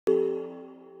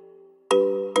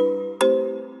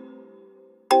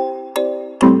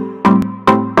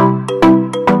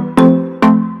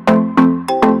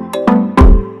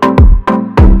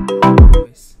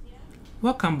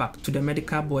Welcome back to the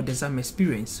Medical Board Exam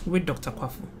Experience with Dr.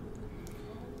 Kwafu.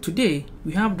 Today,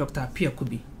 we have Dr. Appiah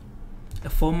Kubi, a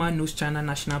former NUGS-CHINA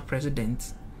National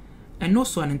President and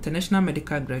also an international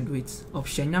medical graduate of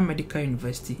Shenyang Medical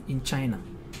University in China.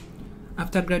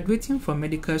 After graduating from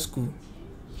medical school,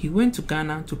 he went to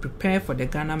Ghana to prepare for the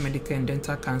Ghana Medical and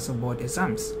Dental Council Board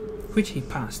exams, which he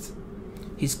passed.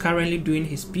 He's currently doing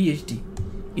his PhD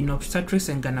in obstetrics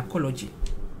and gynecology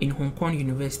in Hong Kong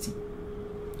University.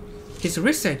 His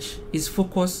research is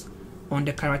focused on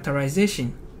the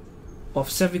characterization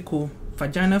of cervical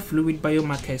vaginal fluid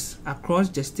biomarkers across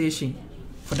gestation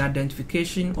for the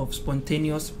identification of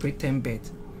spontaneous preterm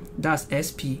birth, that's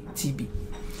SPTB.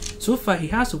 So far, he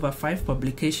has over 5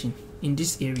 publications in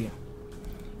this area.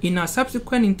 In our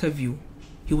subsequent interview,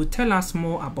 he will tell us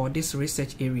more about this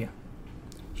research area.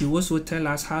 He will also tell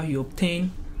us how he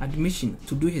obtained admission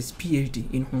to do his PhD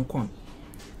in Hong Kong,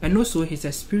 and also his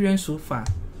experience so far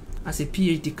as a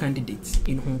PhD candidate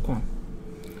in Hong Kong.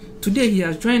 Today, he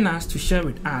has joined us to share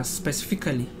with us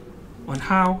specifically on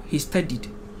how he studied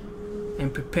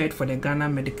and prepared for the Ghana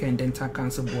Medical and Dental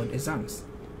Council Board exams.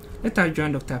 Let us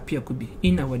join Dr. Appiah Kubi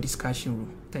in our discussion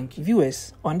room. Thank you.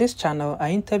 Viewers, on this channel, I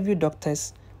interview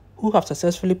doctors who have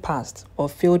successfully passed or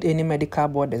failed any medical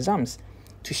board exams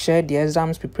to share their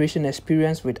exams preparation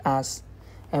experience with us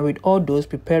and with all those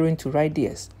preparing to write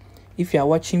theirs. If you are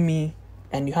watching me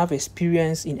and you have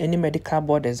experience in any medical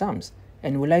board exams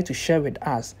and would like to share with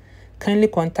us, kindly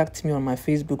contact me on my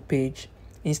Facebook page,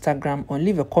 Instagram, or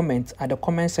leave a comment at the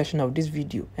comment section of this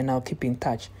video and I'll keep in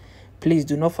touch. Please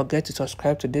do not forget to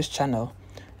subscribe to this channel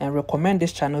and recommend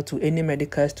this channel to any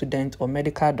medical student or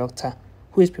medical doctor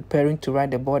who is preparing to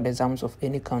write the board exams of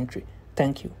any country.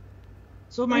 Thank you.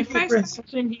 So my first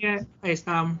question here is,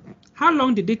 how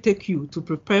long did it take you to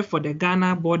prepare for the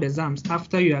Ghana board exams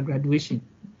after your graduation?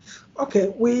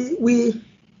 Okay, we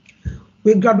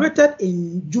graduated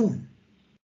in June.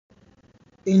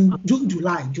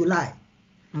 July.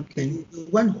 Okay. We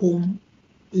went home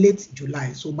late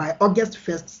July. So by August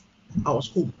 1st, I was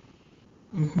home.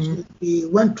 So we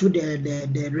went through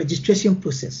the registration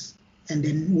process and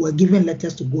then we were given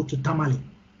letters to go to Tamale.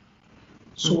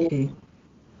 So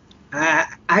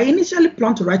I initially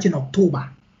planned to write in October.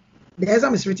 The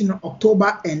exam is written in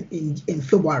October and in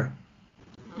February.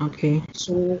 Okay.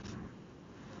 So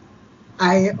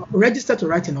I registered to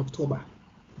write in October.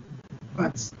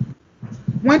 But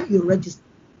when you register,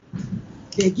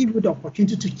 they give you the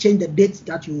opportunity to change the date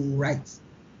that you write.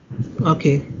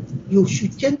 Okay. You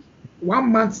should change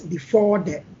 1 month before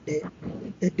the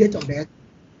date of the exam.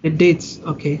 The dates,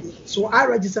 okay. So I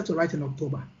registered to write in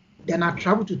October. Then I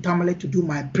traveled to Tamale to do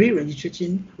my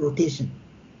pre-registration rotation.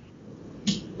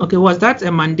 Okay, was that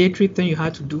a mandatory thing you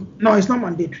had to do? No, it's not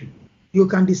mandatory. You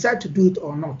can decide to do it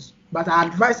or not. But I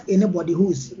advise anybody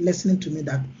who is listening to me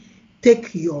that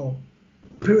take your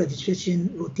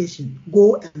pre-registration rotation,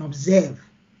 go and observe,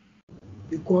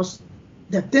 because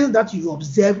the things that you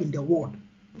observe in the ward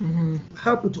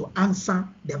help you to answer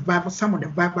some of the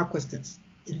vital questions.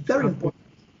 It's very important.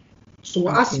 So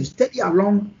as you study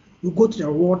along, you go to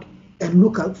the ward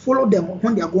and follow them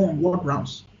when they are going on ward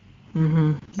rounds.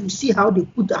 You see how they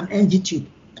put an NG tube.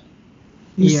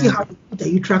 You see how they put a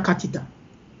uterine catheter.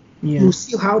 You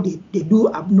see how they do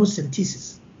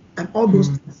amniocentesis and all those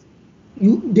things.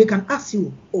 They can ask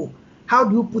you, how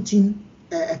do you put in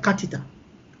a catheter?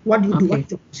 What do you do? What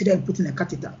do you consider in putting a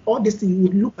catheter? All these things, you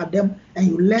will look at them and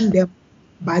you learn them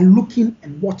by looking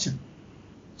and watching.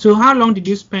 So how long did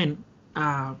you spend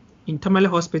in Tamale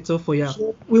Hospital for your?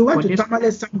 So we went to Tamale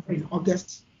somewhere in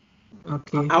August.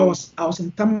 Okay. I was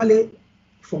in Tamale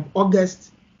from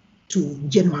August to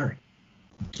January,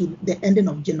 to the ending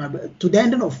of January, to the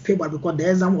ending of February, because the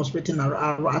exam was written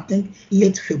around, I think,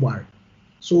 late February.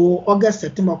 So August,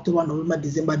 September, October, November,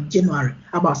 December, January,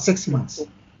 about 6 months.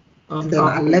 And then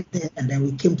I left there and then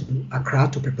we came to Accra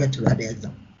to prepare to write the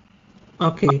exam.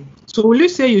 Okay. So will you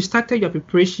say you started your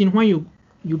preparation when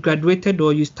you graduated,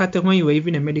 or you started when you were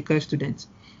even a medical student?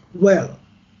 Well,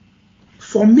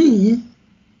 for me,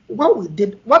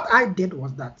 what I did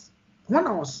was that when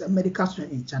I was a medical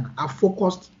student in China, I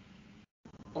focused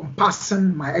on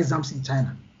passing my exams in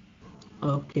China.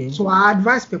 Okay. So I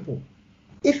advise people,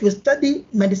 if you study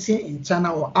medicine in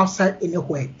China or outside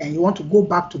anywhere and you want to go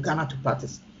back to Ghana to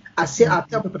practice, I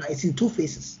tell people that it's in 2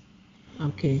 phases.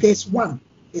 Okay. Phase 1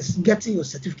 is getting your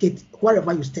certificate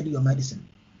wherever you study your medicine.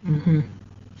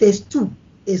 Phase 2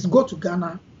 is go to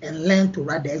Ghana and learn to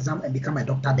write the exam and become a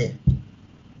doctor there.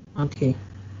 Okay.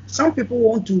 Some people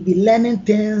want to be learning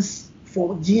things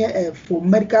for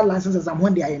medical license exam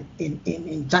when they are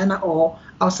in China or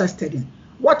outside studying.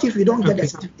 What if you don't get the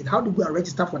certificate? How do you go and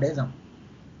register for the exam?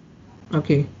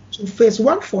 Okay. So phase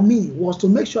one for me was to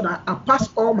make sure that I pass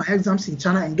all my exams in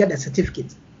China and get a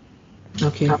certificate.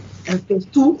 Okay. And phase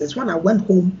two is when I went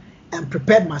home and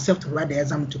prepared myself to write the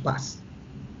exam to pass.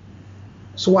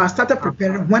 So I started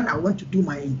preparing when I went to do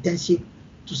my internship,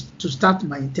 to start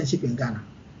my internship in Ghana.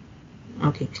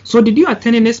 Okay. So did you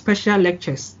attend any special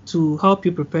lectures to help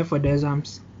you prepare for the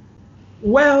exams?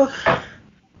 Well,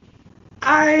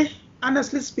 I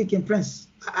honestly speaking, Prince,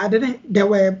 I didn't. There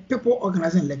were people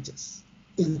organizing lectures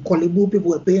in Kolibu.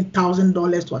 People were paying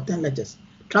 $1,000 to attend lectures.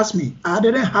 Trust me, I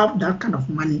didn't have that kind of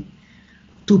money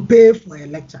to pay for a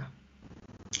lecture.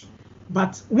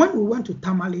 But when we went to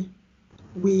Tamale,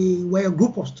 we were a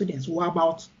group of students. We were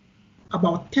about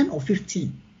 10 or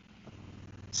 15.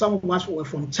 Some of us were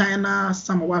from China,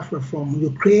 some of us were from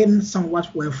Ukraine, some of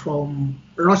us were from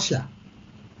Russia.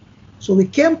 So we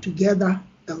came together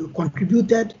and we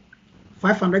contributed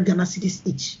 500 Ghana cedis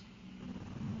each.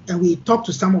 And we talked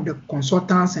to some of the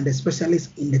consultants and the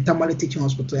specialists in the Tamale Teaching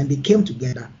Hospital, and they came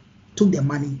together, took the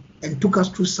money, and took us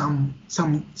through some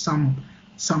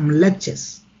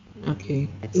lectures. Okay.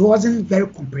 It wasn't very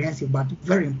comprehensive, but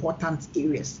very important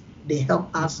areas. They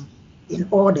helped us in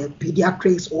all the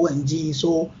pediatrics, ONG.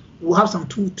 So we'll have some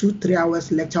 3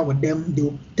 hours lecture with them.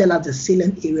 They'll tell us the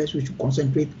salient areas we should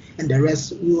concentrate, and the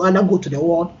rest we'll either go to the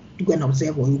ward to go and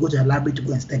observe, or you go to the library to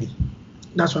go and study.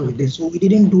 That's what we did. So we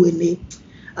didn't do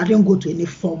I didn't go to any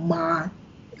formal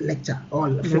lecture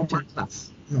or formal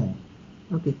class. No.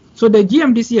 Okay. So the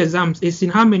GMDC exams is in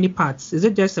how many parts? Is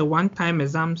it just a one-time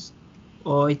exams,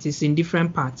 or it is in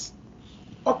different parts?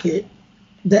 Okay.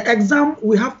 The exam,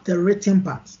 we have the written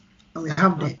part, and we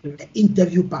have the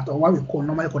interview part, or what we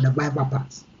normally call the Viva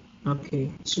part.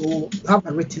 Okay. So we have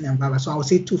a written and Viva. So I would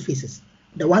say two phases.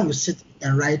 The one you sit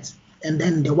and write, and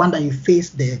then the one that you face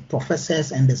the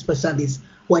professors and the specialists,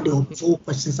 where they will throw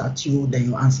questions at you, then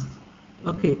you answer.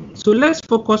 Okay. So let's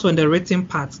focus on the written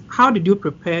part. How did you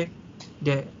prepare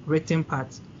the written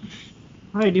part?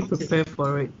 How did you prepare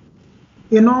for it?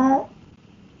 You know,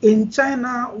 in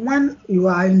China, when you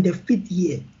are in the 5th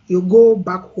year, you go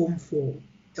back home for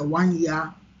a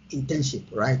 1-year internship,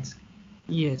 right?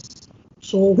 Yes.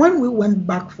 So when we went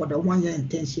back for the 1-year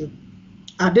internship,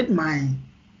 I did my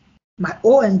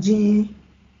ONG,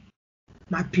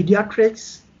 my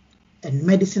pediatrics, and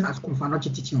medicine at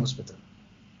Kumfanochi Teaching Hospital.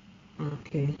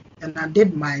 Okay. And I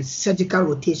did my surgical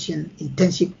rotation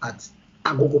internship at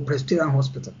Agogo Presbyterian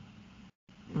Hospital.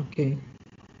 Okay.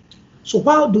 So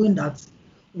while doing that,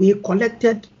 we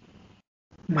collected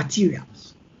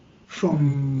materials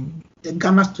from the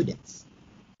Ghana students.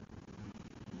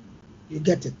 You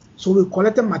get it? So we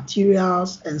collected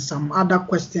materials and some other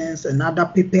questions and other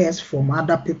papers from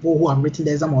other people who have written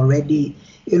the exam already.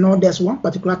 You know, there's one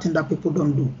particular thing that people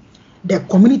don't do. The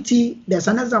community, there's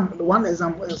an exam, one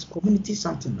exam is community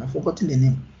something, I've forgotten the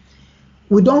name.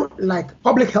 We don't like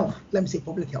public health, let me say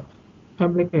public health.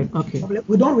 Public health, okay.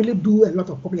 We don't really do a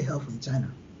lot of public health in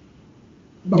China.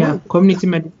 But yeah, community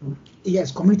medicine.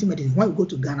 Yes, community medicine. When we go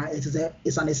to Ghana,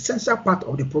 it's an essential part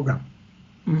of the program.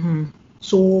 Mm-hmm.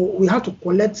 So we have to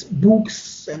collect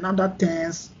books and other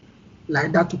things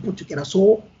like that to put together.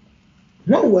 So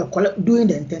when we were doing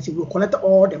the intensive, we collected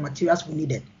all the materials we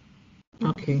needed.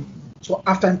 Okay. So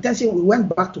after intensive, we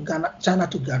went back to China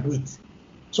to graduate.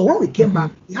 So when we came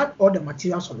back, we had all the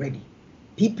materials already,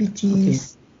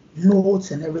 PPTs,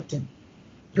 notes, and everything.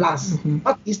 Plus,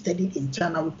 what we studied in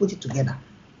China, we put it together.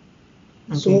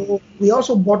 Okay. So we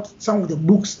also bought some of the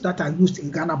books that are used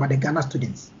in Ghana by the Ghana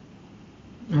students.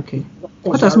 Okay.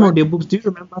 What are some of the books? Do you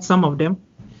remember some of them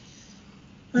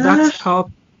that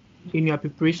helped in your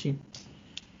preparation?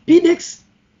 PDX,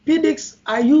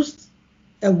 I used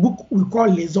a book we call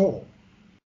Lesor.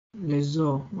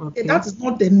 Okay. That's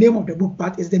not the name of the book,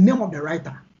 but it's the name of the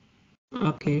writer.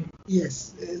 Okay.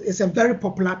 Yes, it's a very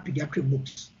popular pediatric book.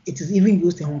 It is even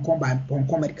used in Hong Kong by Hong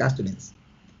Kong medical students.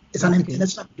 It's an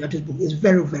international pediatric book. It's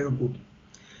very, very good.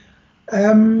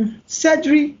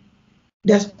 Surgery,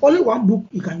 there's only one book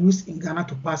you can use in Ghana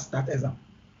to pass that exam.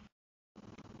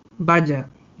 Badger.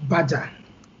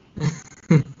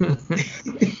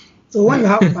 So when you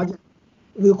have Badger,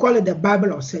 we call it the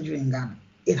Bible of surgery in Ghana.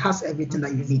 It has everything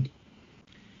that you need.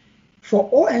 For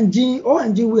ONG,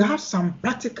 we have some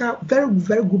practical, very,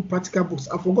 very good practical books.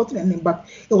 I've forgotten the name, but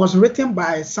it was written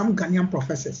by some Ghanaian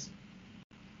professors.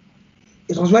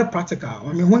 It was very practical.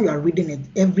 I mean, when you are reading it,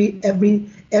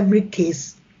 every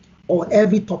case or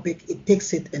every topic, it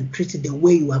takes it and treats it the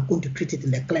way you are going to treat it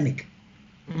in the clinic.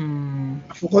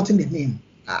 I've forgotten the name.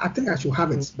 I think I should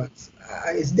have it, but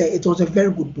it's there. It was a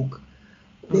very good book.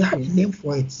 They have a name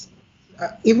for it.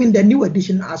 Even the new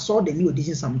edition, I saw the new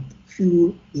edition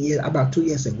about 2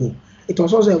 years ago. It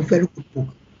was also a very good book.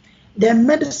 Then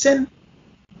medicine,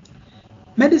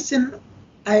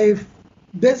 I've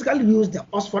basically used the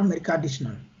Oxford Medical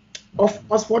Dictionary, of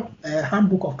Oxford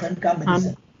Handbook of Clinical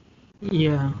Medicine.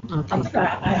 Yeah, okay. I think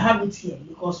I have it here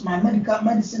because my medical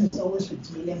medicine is always with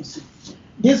me. Let me see.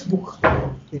 This book,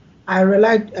 I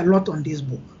relied a lot on this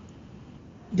book.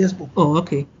 Oh,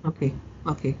 okay.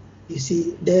 You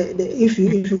see, if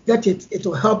you get it, it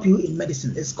will help you in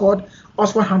medicine. It's called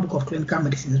Oxford Handbook of Clinical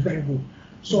Medicine. It's very good.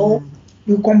 So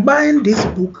you combine this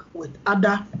book with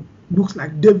other books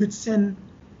like Davidson,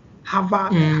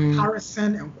 Harvard,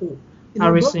 Harrison, and co.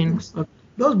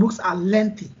 Those books are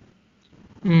lengthy.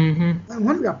 And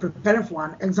when we are preparing for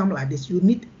an exam like this, you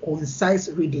need concise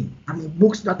reading. I mean,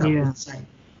 books that are concise.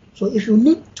 So if you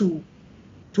need to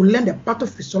learn the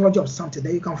pathophysiology of something,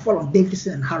 then you can follow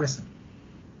Davidson and Harrison.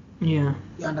 Yeah.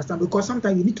 You understand? Because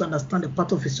sometimes you need to understand the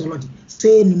pathophysiology.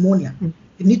 Say pneumonia,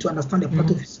 you need to understand the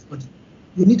pathophysiology.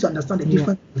 You need to understand the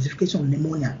different classification of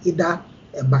pneumonia, either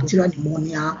bacterial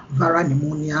pneumonia, viral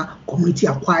pneumonia, community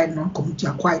acquired, non-community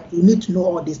acquired. You need to know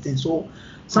all these things. So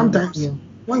sometimes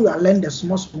when you are learning the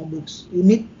small books, you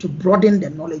need to broaden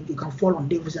the knowledge. You can fall on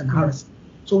Davis and Harris.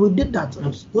 So we did that.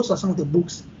 Those are some of the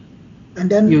books. And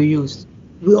then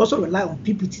we also rely on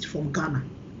PPT from Ghana.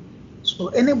 So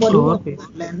anybody who wants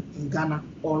to learn in Ghana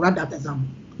or write that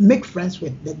exam, make friends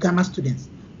with the Ghana students,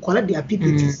 collect their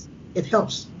PPTs. It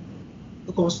helps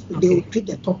because they will treat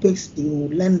the topics, they will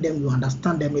learn them, you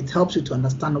understand them. It helps you to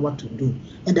understand what to do.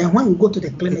 And then when you go to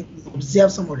the clinic, you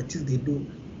observe some of the things they do.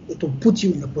 It will put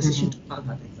you in a position to pass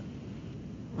that exam.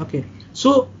 Okay.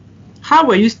 So how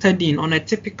were you studying on a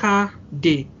typical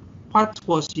day? What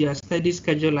was your study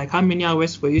schedule like? How many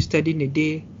hours were you studying a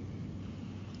day?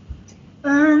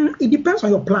 It depends on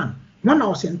your plan. When I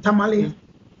was in Tamale,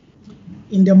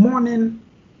 in the morning,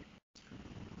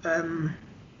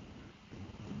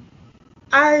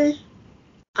 I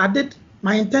did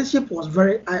my internship was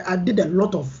I did a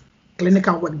lot of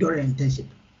clinical work during internship.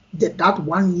 That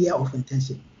 1 year of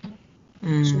internship.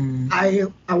 So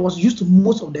I was used to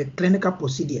most of the clinical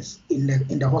procedures in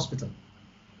the hospital.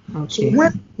 So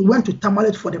when we went to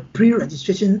Tamale for the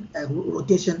pre-registration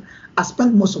rotation, I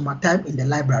spent most of my time in the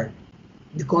library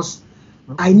because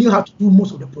I knew how to do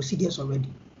most of the procedures already.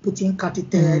 Putting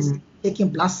catheters, taking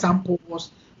blood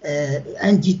samples,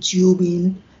 NG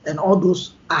tubing, and all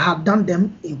those. I had done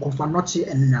them in Konfanochi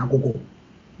and in Agogo.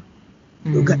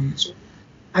 So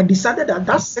I decided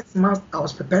that 6 months I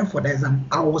was preparing for the exam,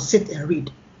 I will sit and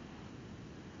read.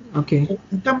 Okay. So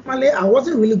in Tamale, I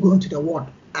wasn't really going to the ward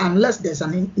unless there's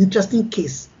an interesting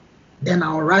case. Then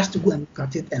I'll rush to go and look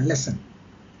at it and listen.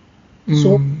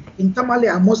 So in Tamale,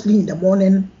 I'm mostly in the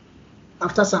morning.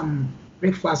 After some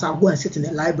breakfast, I'll go and sit in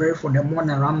the library from the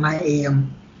morning around 9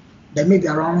 a.m. Then maybe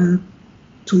around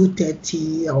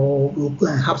 2:30, or we'll go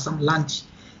and have some lunch.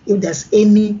 If there's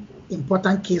any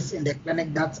important case in the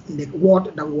clinic that's in the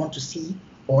ward that we want to see,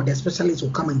 or the specialist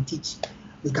will come and teach,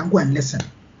 we can go and listen.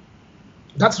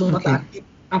 That's what I did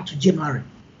up to January.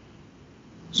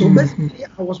 So basically,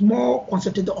 I was more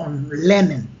concentrated on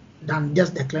learning than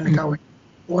just the clinical work.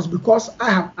 It was because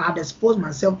I had exposed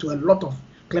myself to a lot of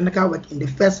clinical work in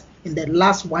the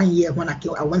last 1 year when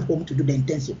I went home to do the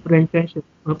internship.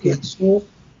 Okay. Yeah, so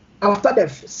after the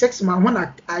 6 months, when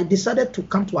I decided to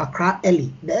come to Accra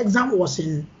early, the exam was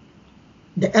in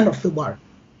the end of February.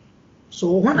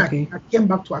 So when I came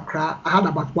back to Accra, I had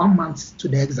about 1 month to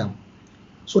the exam.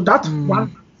 So that 1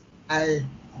 month,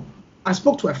 I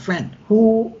spoke to a friend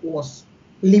who was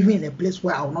living in a place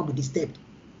where I would not be disturbed.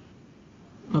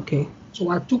 Okay. So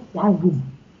I took one room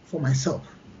for myself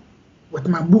with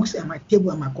my books and my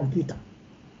table and my computer.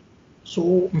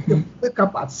 So if I wake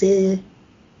up at say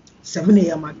 7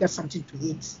 a.m., I get something to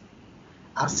eat.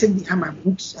 I'll sit behind my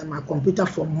books and my computer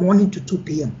from morning to 2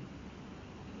 p.m.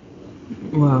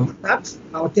 Wow. That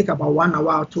I'll take about 1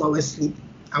 hour or 2 hours sleep.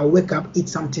 I'll wake up, eat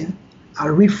something. I'll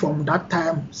read from that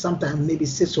time, sometime maybe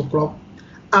 6 o'clock,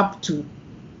 up to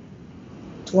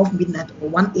 12 midnight or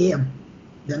 1 a.m.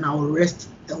 Then I'll rest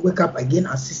and wake up again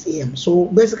at 6 a.m. So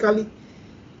basically,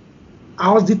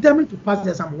 I was determined to pass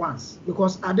the exam once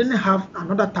because I didn't have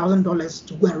another $1,000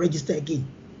 to go and register again.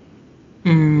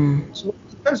 So it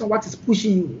depends on what is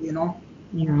pushing you, you know.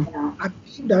 Yeah. I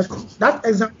believe that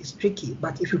exam is tricky,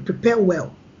 but if you prepare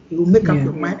well, you will make up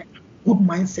your mind, good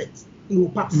mindset, you will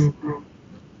pass.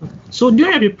 So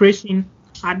during the preparation,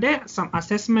 are there some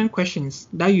assessment questions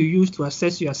that you use to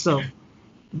assess yourself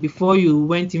before you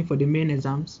went in for the main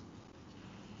exams?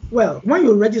 Well, when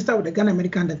you register with the Ghana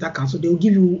American Dental Council, they will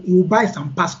give you will buy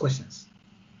some past questions.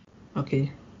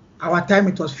 Okay. Our time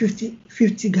it was 50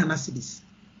 Ghana cedis.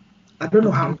 I don't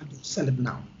know how much you sell it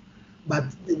now. but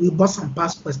we bought some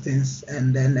past questions,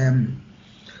 and then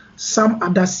some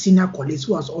other senior colleagues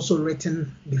who has also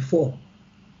written before,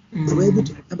 they were able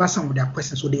to remember some of their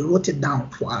questions, so they wrote it down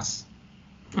for us.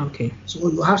 Okay. So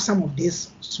you have some of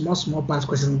these small past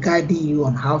questions guiding you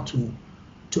on how to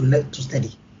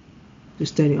study. To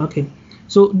study, okay.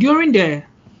 So during the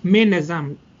main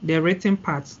exam, the written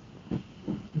part,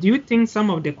 do you think some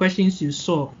of the questions you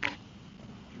saw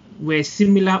were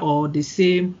similar or the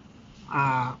same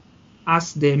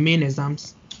as the main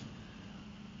exams?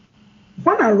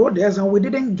 When I wrote the exam, we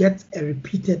didn't get a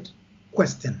repeated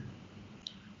question,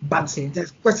 but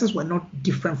the questions were not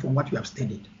different from what we have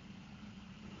studied.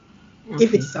 Okay.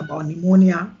 If it's about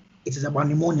pneumonia, it is about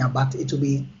pneumonia, but it will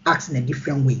be asked in a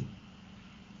different way.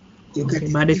 You get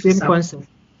it? But the same concept.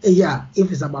 Yeah,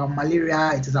 if it's about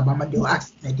malaria, it is about malaria, they'll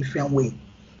ask in a different way.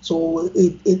 So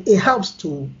it helps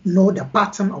to know the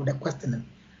pattern of the questioning.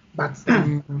 But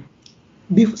some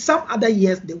other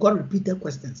years, they got repeated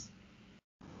questions.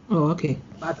 Oh, okay.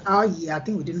 But our year, I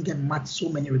think we didn't get so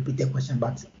many repeated questions,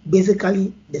 but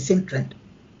basically the same trend.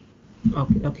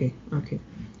 Okay.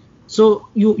 So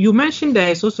you mentioned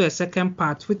there is also a second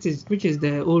part, which is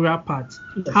the oral part.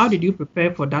 Yes. How did you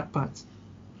prepare for that part?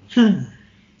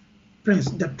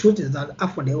 Prince, the truth is that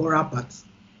for the oral part,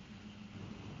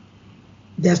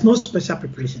 there's no special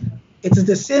preparation. It is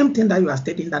the same thing that you are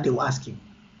studying that they will ask you.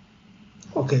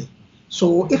 Okay.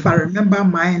 So if I remember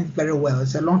mine very well,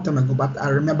 it's a long time ago, but I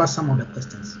remember some of the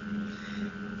questions.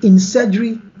 In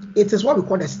surgery, it is what we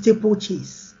call a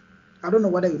steeplechase. I don't know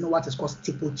whether you know what is called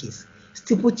steeplechase.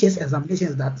 Steeplechase examination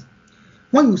is that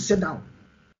when you sit down,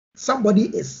 somebody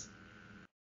is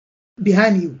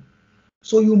behind you.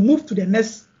 So you move to the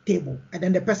next table, and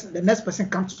then the next person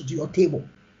comes to your table.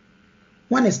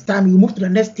 When it's time, you move to the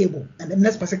next table, and the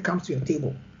next person comes to your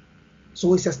table.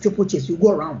 So it's a steeplechase. You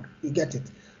go around, you get it.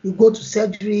 You go to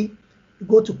surgery, you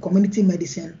go to community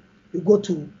medicine, you go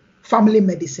to family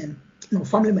medicine. No,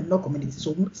 family medicine, not community.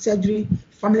 So surgery,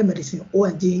 family medicine,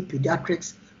 ONG,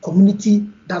 pediatrics, community,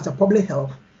 that's a public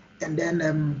health. And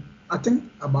then I think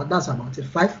that's about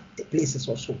 5 places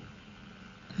or so.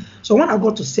 So when I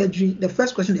got to surgery, the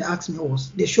first question they asked me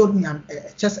was, they showed me a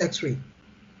chest x-ray.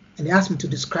 And they asked me to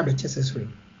describe a chest x-ray.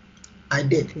 I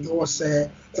did. It was a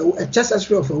chest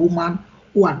x-ray of a woman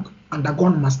who had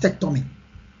undergone mastectomy.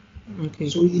 Okay.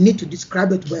 So you need to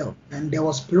describe it well. And there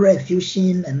was pleural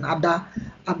effusion and other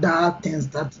things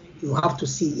that you have to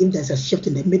see. If there's a shift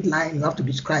in the midline, you have to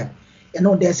describe.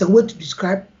 There's a way to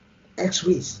describe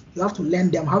x-rays. You have to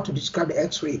learn them how to describe the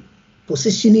x-ray,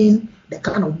 positioning, the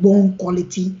kind of bone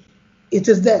quality. It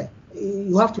is there.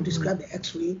 You have to describe the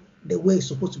x-ray the way it's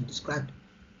supposed to be described.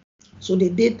 So they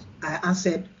did. I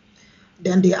answered.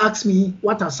 Then they asked me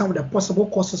what are some of the possible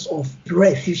causes of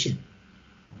pleural effusion.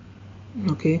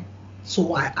 Okay.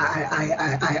 So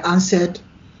I answered.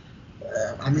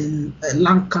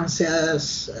 Lung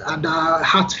cancers, other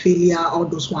heart failure, all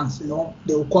those ones. They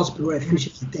will cause pleural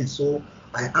effusion and things. So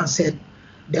I answered.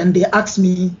 Then they asked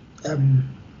me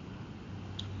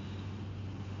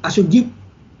I should give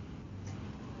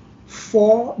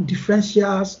 4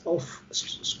 differentials of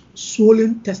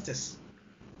swollen testes.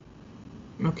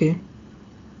 Okay.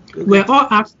 We're all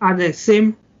asked at the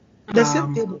same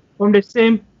table from the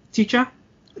same teacher,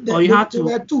 or you had to?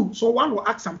 There were 2. So one will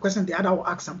ask some questions, the other will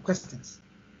ask some questions.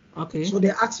 Okay. So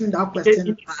they asked me that question.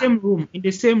 In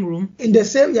the same room. In the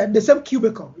same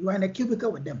cubicle. You are in a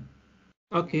cubicle with them.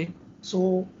 Okay.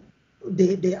 So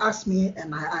they asked me,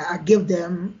 and I gave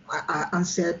them. I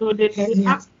answered. So they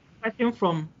asked questions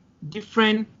from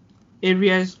different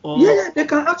areas, or they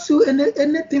can ask you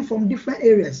anything from different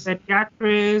areas.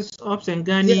 Pediatrics, Ops and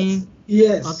Gynae.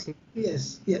 Yes. Okay.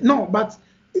 Yes. Yeah. No, but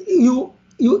you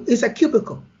it's a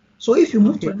cubicle. So if you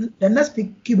move to the next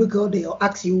cubicle, they'll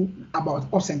ask you about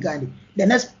Ops and Gynae. The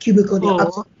next cubicle, they'll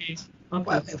ask you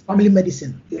about family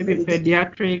medicine. Maybe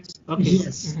pediatrics. Okay.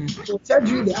 Yes. So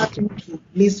surgery, they ask you to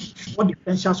list 4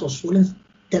 differentials of swollen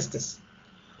testes.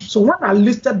 So when I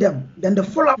listed them, then the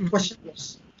follow-up question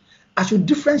was, I should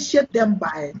differentiate them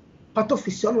by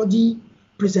pathophysiology,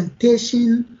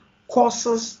 presentation,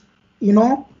 causes,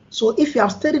 So if you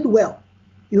have studied well,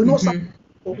 some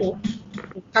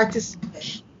otitis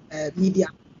media,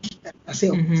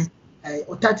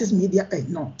 otitis media,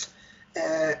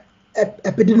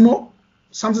 epididymal,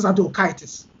 something like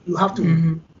otitis. You have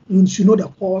to, you should know the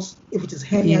cause. If it is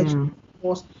hernia,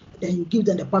 cause, then you give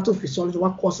them the pathophysiology,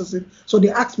 what causes it. So they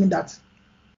asked me that,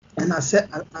 and I said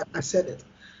it.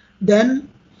 Then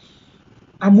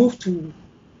I moved to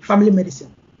family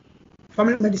medicine.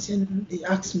 Family medicine, they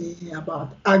asked me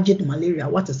about algid malaria.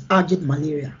 What is algid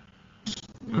malaria?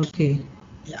 Okay.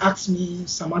 They asked me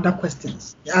some other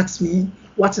questions. They asked me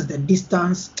what is the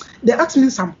distance. They asked me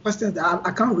some questions that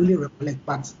I can't really recollect,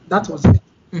 but that was it.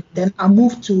 Then I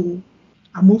moved to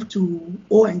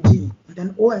ONG. And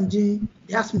then ONG,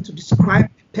 they asked me to describe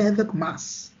pelvic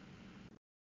mass.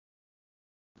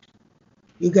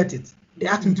 You get it? They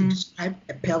asked me to describe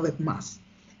a pelvic mass.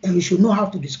 And you should know how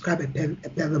to describe a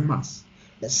pelvic mass.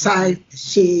 The size, the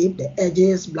shape, the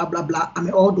edges, blah, blah, blah. I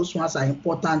mean, all those ones are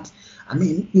important. I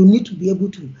mean, you need to be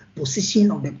able to position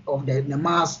of the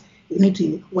mass. You need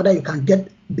to, whether you can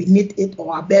get beneath it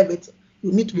or above it,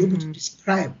 you need to be able to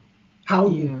describe how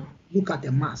you look at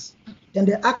the mass. Then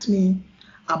they asked me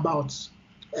about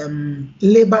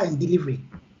labor and delivery.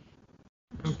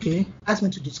 Okay. Asked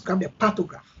me to describe the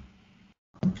pathograph.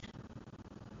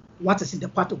 What is in the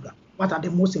pathograph? What are the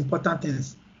most important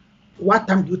things? What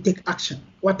time do you take action?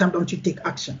 What time don't you take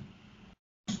action?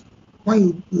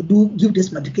 When you do give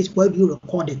this medication, where do you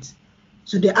record it?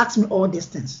 So they asked me all these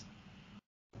things.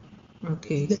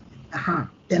 Okay.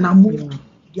 Then I moved to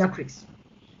pediatrics.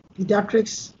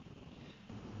 Pediatrics,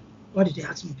 what did they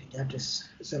ask me? Pediatrics.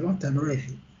 It's a long time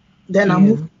already. Then I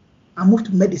moved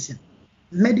to medicine.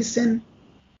 Medicine,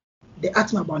 they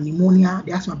asked me about pneumonia.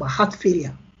 They asked me about heart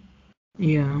failure.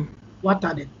 Yeah. What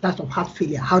are the types of heart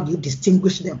failure? How do you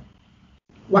distinguish them?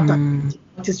 What are the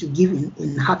antibiotics you give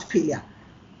in heart failure?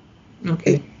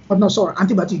 Okay.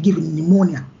 Antibiotics you give in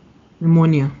pneumonia.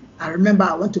 Pneumonia. I remember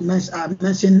I want to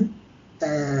mention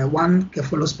one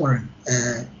cephalosporin,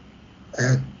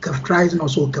 ceftriaxone,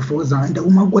 also cephalosporin, and the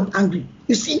woman got angry.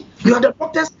 You see, you are the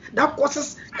doctors that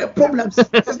causes problems.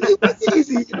 It's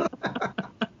easy, you know.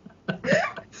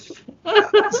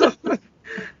 So,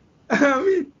 I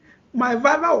mean, my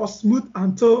viva was smooth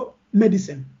until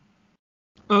medicine.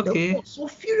 Okay. They were so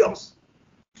furious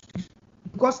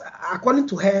because, according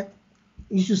to her,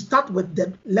 you should start with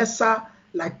the lesser,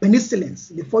 like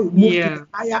penicillins, before you move to the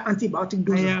higher antibiotic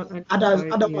doses.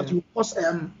 Otherwise, you cause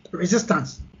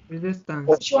resistance.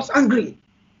 But she was angry.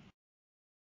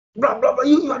 Blah blah blah.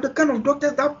 You are the kind of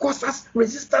doctors that causes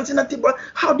resistance in antibiotics.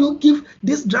 How do you give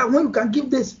this drug when you can give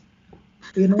this?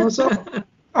 You know, so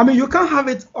I mean, you can't have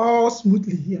it all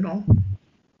smoothly, you know.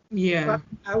 Yeah. But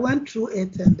I went through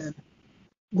it, and then,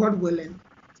 God willing,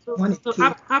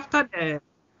 after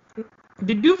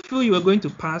did you feel you were going to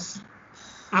pass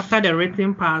after the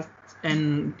written part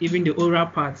and even the oral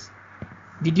parts?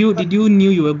 Did you knew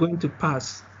you were going to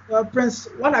pass? Well, Prince,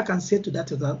 what I can say to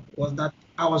that was that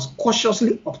I was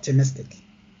cautiously optimistic.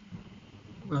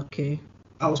 Okay.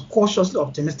 I was cautiously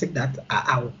optimistic that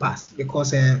I will pass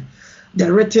because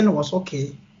the written was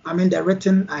okay. I mean, the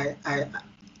written I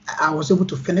was able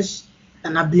to finish,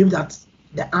 and I believe that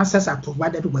the answers I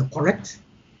provided were correct.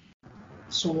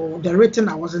 So the written,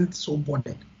 I wasn't so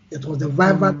bothered. It was the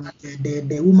viva that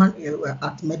the woman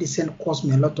at medicine caused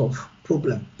me a lot of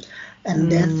problem.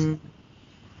 And then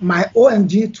my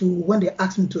ONG when they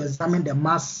asked me to examine the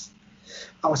mass,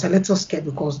 I was a little scared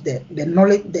because the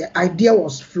knowledge, the idea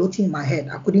was floating in my head.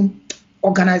 I couldn't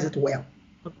organize it well.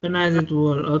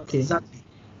 Okay. Exactly.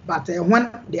 But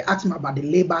when they asked me about the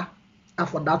labor,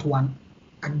 for that one,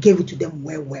 I gave it to them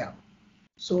well.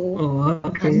 So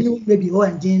I knew maybe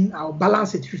ONG, I'll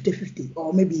balance it 50-50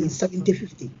 or maybe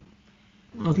 70-50.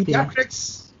 Okay.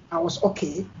 Pediatrics, I was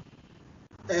okay.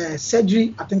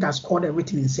 Surgery, I think I scored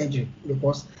everything in surgery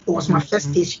because it was my first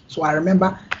station. So I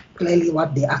remember clearly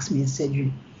what they asked me in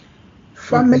surgery.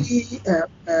 Family,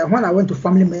 when I went to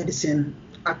family medicine,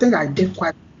 I think I did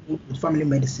quite good with family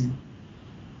medicine.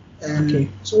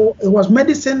 So it was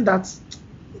medicine that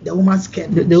the woman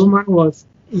scared me. The woman was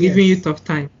giving you tough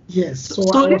time. Yes. So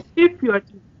if you are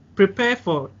to prepare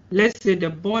for, let's say, the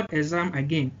board exam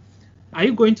again, are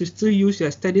you going to still use your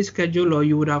study schedule, or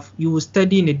you will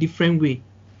study in a different way?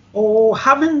 Or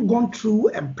having gone through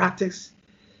and practice,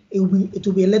 it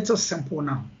will be a little simple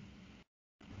now.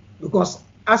 Because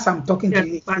as I'm talking to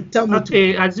you, tell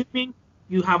me assuming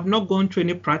you have not gone through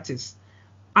any practice,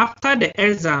 after the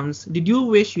exams, did you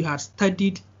wish you had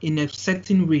studied in a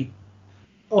certain way?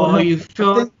 Or you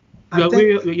felt your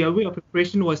way of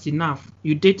preparation was enough?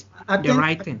 You did the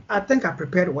right thing? I think I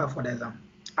prepared well for the exam.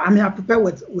 I mean, I prepared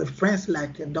with friends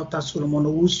like Dr. Solomon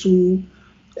Owusu,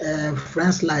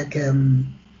 friends like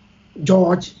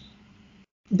George.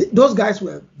 Those guys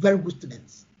were very good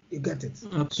students. You get it?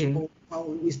 Okay. So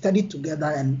we studied together,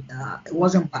 and it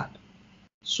wasn't bad.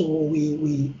 So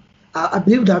I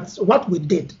believe that what we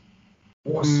did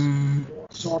was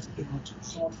solved.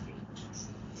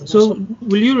 So,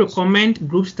 will you recommend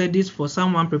group studies for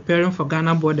someone preparing for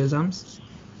Ghana board exams?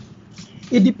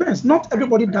 It depends. Not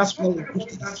everybody does well with group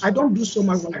studies. I don't do so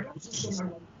much well with group studies.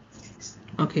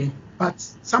 Okay. But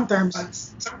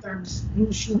sometimes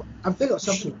you should avail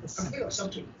yourself to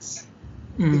this.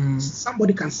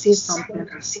 Somebody can say something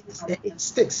and it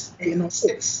sticks, you know.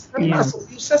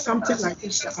 You said something like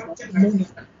this about pneumonia.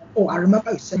 Oh, I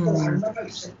remember you said.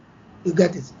 You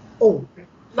get it. Oh,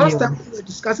 last time we were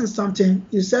discussing something,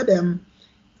 you said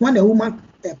when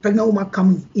a pregnant woman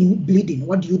comes in bleeding,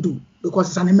 what do you do? Because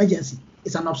it's an emergency,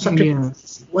 it's an obstetric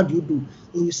emergency. What do you do?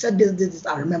 You said this.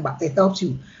 I remember it helps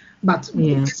you. But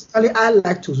basically, I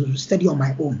like to study on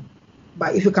my own.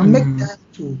 But if you can make time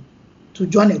to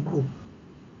join a group,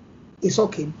 it's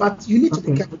okay. But you need to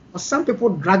be careful because some people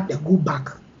drag the group back.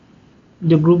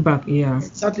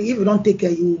 Exactly. If you don't take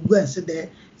care, you go and sit there.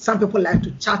 Some people like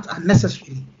to chat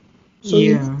unnecessarily. So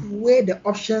you need to weigh the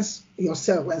options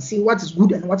yourself and see what is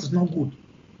good and what is not good.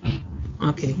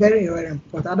 Okay. It's very, very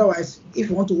important. Otherwise, if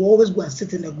you want to always go and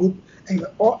sit in a group and you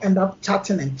all end up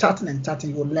chatting,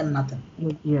 you will learn nothing.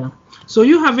 Yeah. So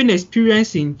you having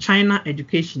experience in China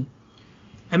education,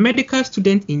 a medical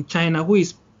student in China who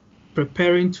is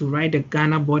preparing to write the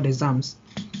Ghana board exams,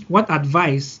 what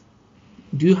advice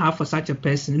do you have for such a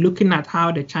person looking at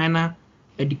how the China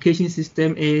education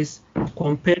system is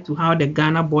compared to how the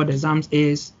Ghana board exams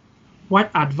is? What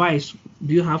advice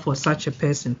do you have for such a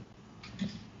person?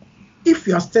 If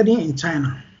you are studying in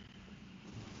China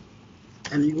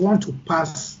and you want to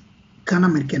pass Ghana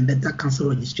Medical and Dental Council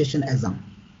registration exam,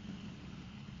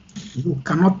 you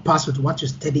cannot pass with what you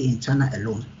study in China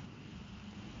alone.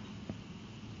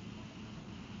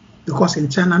 Because in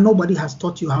China, nobody has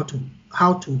taught you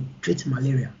how to treat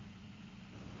malaria.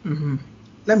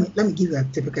 Let me give you a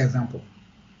typical example.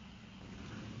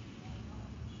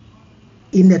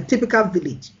 In a typical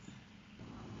village,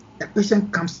 a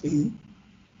patient comes in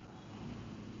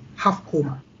half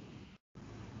coma.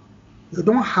 You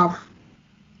don't have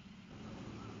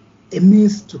a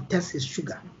means to test his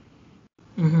sugar.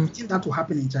 You think that will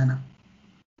happen in China?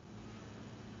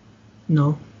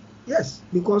 No. Yes,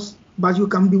 but you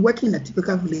can be working in a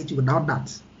typical village without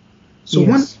that. So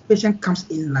when a patient comes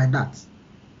in like that,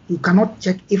 you cannot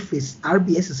check if his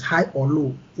RBS is high or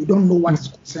low. You don't know what is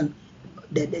concerned.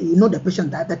 You know the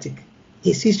patient diabetic.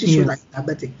 His history shows like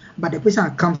diabetic, but the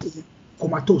patient comes in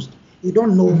comatose. You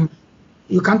don't know.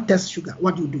 You can't test sugar.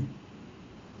 What do you do?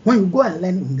 When you go and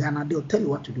learn in Ghana, they'll tell you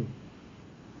what to do.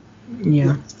 You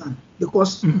understand?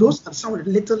 Because those are some of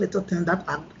the little things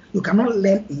that you cannot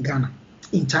learn in Ghana,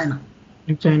 in China.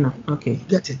 In China, okay.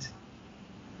 Get it?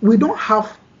 We don't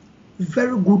have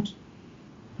very good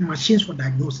machines for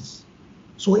diagnosis.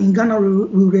 So in Ghana,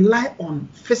 we rely on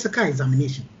physical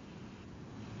examination.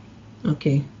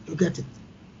 Okay. You get it?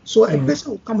 So a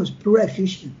person will come with pleural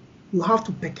effusion. You have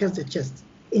to percuss the chest.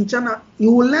 In China,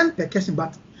 you will learn percussion,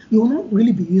 but you will not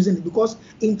really be using it because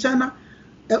in China,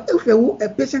 if a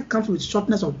patient comes with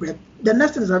shortness of breath, the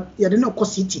next thing is that they don't call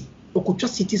CT or could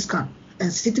just CT scan,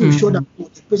 and CT will show that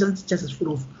the patient's chest is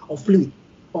full of fluid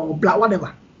or blood,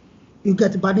 whatever. You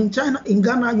get it? But in China, in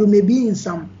Ghana, you may be in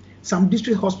some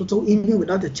district hospital even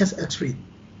without a chest X-ray.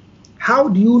 How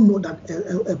do you know that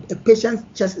a patient's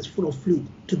chest is full of fluid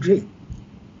to drain?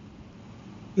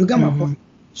 You get my point?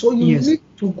 So you need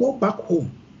to go back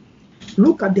home.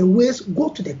 Look at the ways, go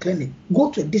to the clinic, go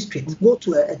to a district, go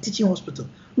to a teaching hospital.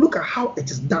 Look at how it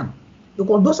is done.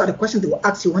 Because those are the questions they will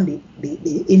ask you when they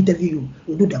interview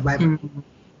you do the Bible.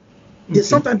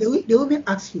 Sometimes they will even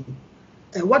ask you,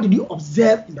 what did you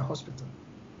observe in the hospital?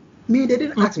 Me, they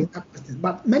didn't ask me that question.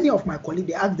 But many of my colleagues,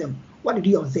 they ask them, what did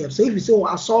you observe? So if you say,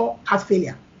 I saw heart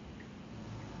failure.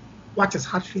 What is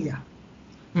heart failure?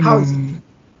 How is it?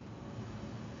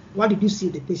 What did you see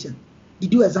the patient?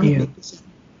 Did you examine the patient?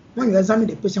 When you examine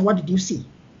the patient, what did you see?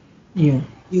 You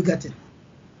get it.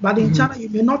 But in China, you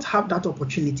may not have that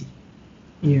opportunity.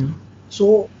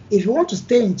 So if you want to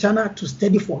stay in China to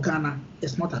study for Ghana,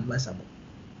 it's not advisable.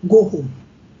 Go home.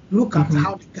 Look at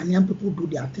how the Ghanaian people do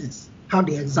their things, how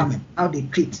they examine, how they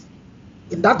treat.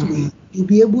 In that way, you'll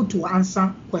be able to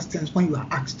answer questions when you are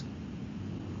asked.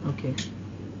 Okay.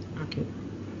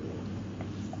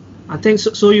 I think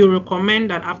so. You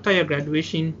recommend that after your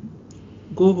graduation,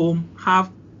 go home,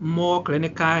 have more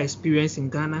clinical experience in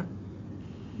Ghana,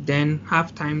 then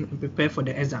have time to prepare for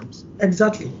the exams.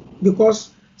 Exactly,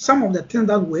 because some of the things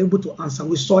that we were able to answer,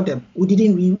 we saw them, we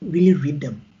didn't really read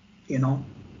them. You know,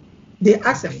 they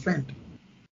asked a friend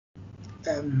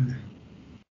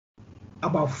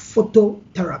about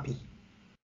phototherapy.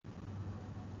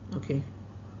 Okay.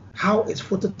 How is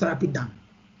phototherapy done?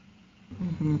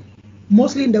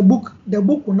 Mostly in the book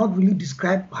will not really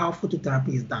describe how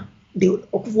phototherapy is done. The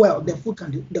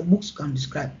books can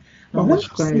describe. But when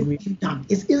it's done,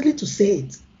 it's easy to say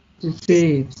it. To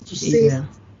say it.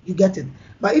 You get it.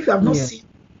 But if you have not seen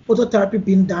phototherapy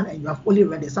being done and you have only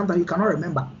read it, sometimes you cannot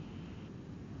remember.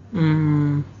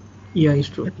 Yeah, it's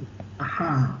true.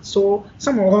 So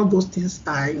some of all those things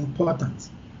are important.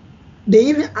 They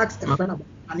even asked a friend about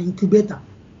an incubator.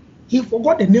 He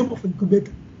forgot the name of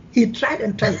incubator. He tried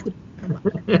and tried, he couldn't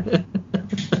remember.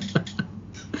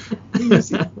 You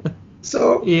see?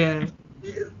 So yeah,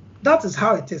 that is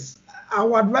how it is. I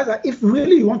would advise that if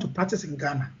really you want to practice in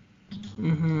Ghana,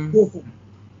 go home,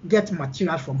 get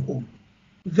material from home,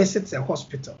 visit a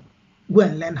hospital, go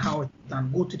and learn how it's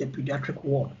done, go to the pediatric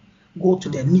ward, go to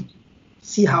the NICU,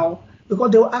 see how,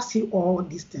 because they will ask you all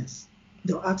these things.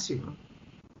 They'll ask you.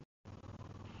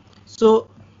 So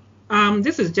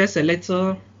this is just a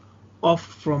little off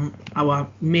from our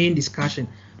main discussion.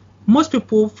 Most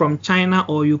people from China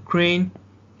or Ukraine,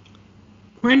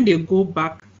 when they go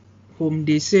back home,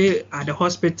 they say at the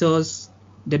hospitals,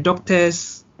 the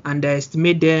doctors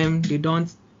underestimate them.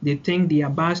 They think they are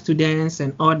bad students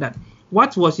and all that.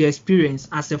 What was your experience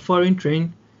as a foreign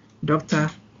trained doctor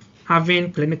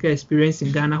having clinical experience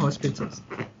in Ghana hospitals?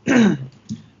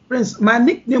 Prince, my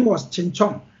nickname was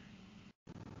Chinchong.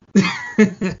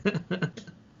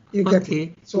 You get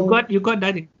it. So you got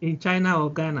that in China or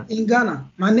Ghana? In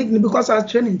Ghana, my nickname, because I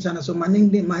was trained in China, so my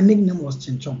nickname was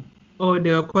Chinchong. Oh,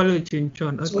 they were calling it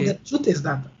Chinchong. Okay. So the truth is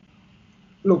that,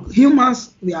 look,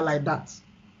 humans, we are like that.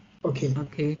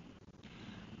 Okay.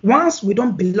 Once we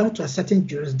don't belong to a certain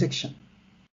jurisdiction,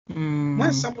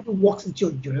 when somebody walks into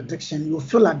your jurisdiction, you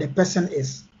feel like the person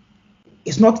is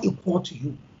not equal to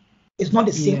you. It's not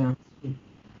the same. Yeah.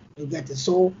 You get it.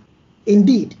 So,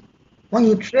 indeed, when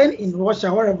you train in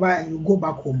Russia, wherever, and you go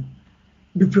back home,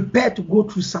 be prepared to go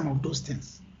through some of those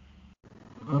things.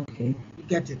 Okay. You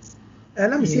get it.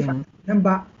 Let me see if I can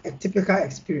remember a typical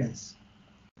experience.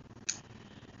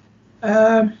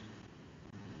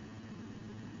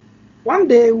 One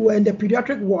day we were in the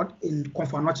pediatric ward in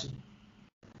Konfanochi.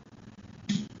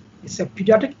 It's a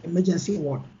pediatric emergency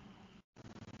ward.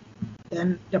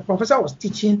 And the professor was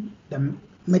teaching the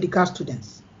medical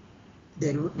students,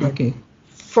 the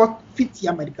fifth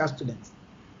year medical students.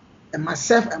 And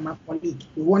myself and my colleague,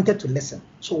 we wanted to listen.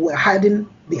 So we're hiding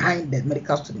behind the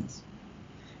medical students.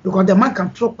 Because the man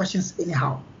can throw questions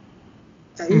anyhow.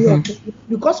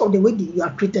 Because of the way you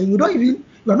are treated, you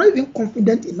are not even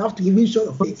confident enough to even show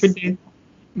your face.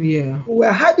 Yeah.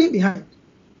 We're hiding behind.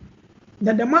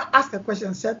 Then the man asked a question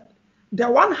and said, the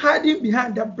one hiding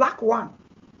behind, the black one,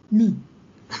 me.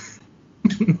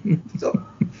 So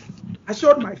I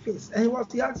showed my face, and he was,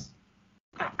 yes,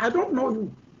 I don't know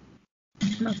you.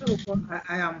 And I said, oh,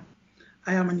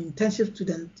 I am an intensive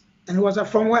student. And he was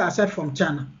from where? I said, from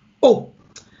China. Oh,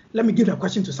 let me give the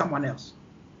question to someone else.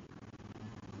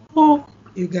 Oh,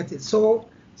 you get it. So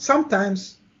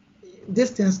sometimes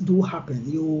these things do happen.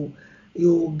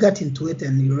 You get into it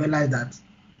and you realize that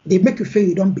they make you feel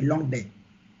you don't belong there.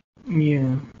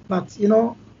 Yeah. But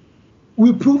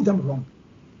we prove them wrong.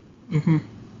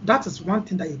 That is one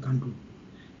thing that you can do.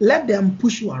 Let them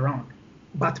push you around,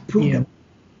 but prove them.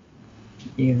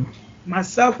 Yeah.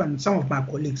 Myself and some of my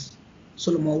colleagues,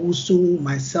 Solomon Wusu,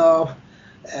 myself,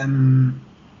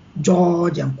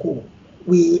 George and Co.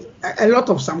 A lot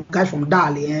of some guys from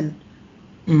Dali, and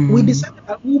we decided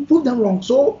that we prove them wrong.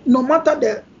 So no matter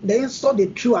the insult they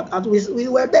threw at us, we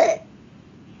were there.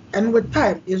 And with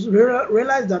time, we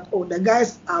realized that, oh, the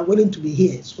guys are willing to be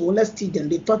here, so let's teach them.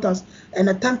 They taught us, and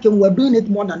the time came, we're doing it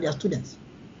more than their students.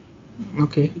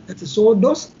 Okay. So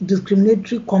those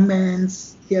discriminatory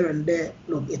comments here and there,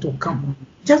 look, it will come.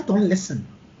 Just don't listen.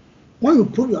 When you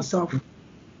prove yourself,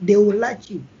 they will like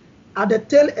you. At the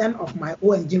tail end of my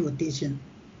ONG rotation,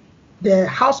 the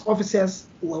house officers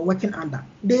were working under.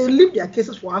 They leave their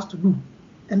cases for us to do,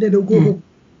 and then they'll go home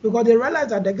because they realize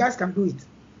that the guys can do it.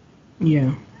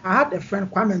 Yeah. I had a friend,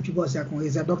 Kwame Chiboseko.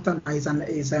 He's a doctor. He's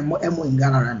a MO in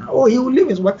Ghana right now. Oh, he will leave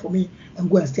his work for me and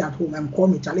go and stay at home and call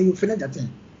me, Charlie, you finish that thing.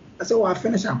 I said, oh, I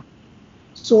finish them.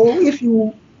 So if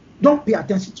you don't pay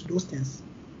attention to those things,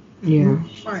 you'll be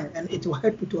fine, and it will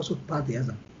help you to also pass the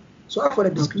exam. So for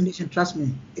the discrimination, trust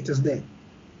me, it is there.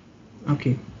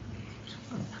 Okay.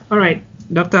 All right,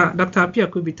 Dr.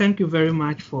 Appiah Kubi, thank you very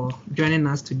much for joining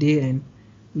us today, and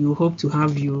we hope to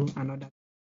have you another